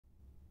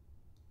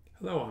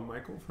Hello, I'm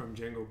Michael from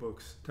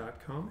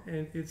DjangoBooks.com,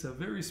 and it's a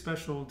very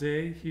special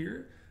day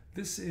here.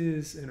 This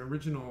is an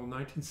original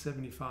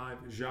 1975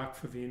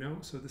 Jacques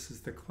Favino, so this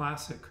is the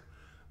classic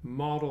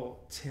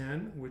Model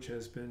 10, which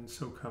has been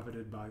so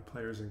coveted by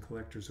players and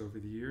collectors over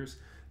the years.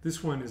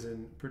 This one is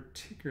in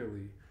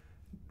particularly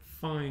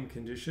fine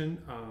condition.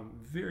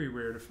 Very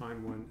rare to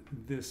find one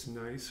this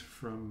nice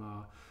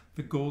from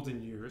the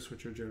golden years,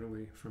 which are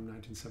generally from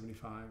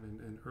 1975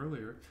 and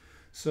earlier.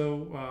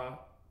 So,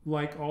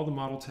 like all the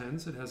Model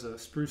 10s, it has a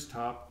spruce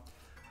top,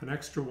 an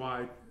extra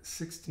wide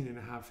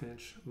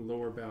 16.5-inch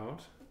lower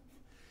bout,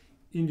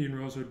 Indian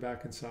Rosewood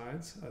back and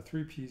sides, a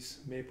three-piece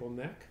maple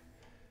neck,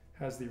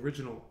 has the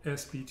original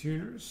SB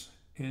tuners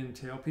and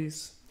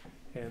tailpiece,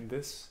 and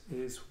this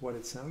is what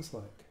it sounds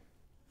like.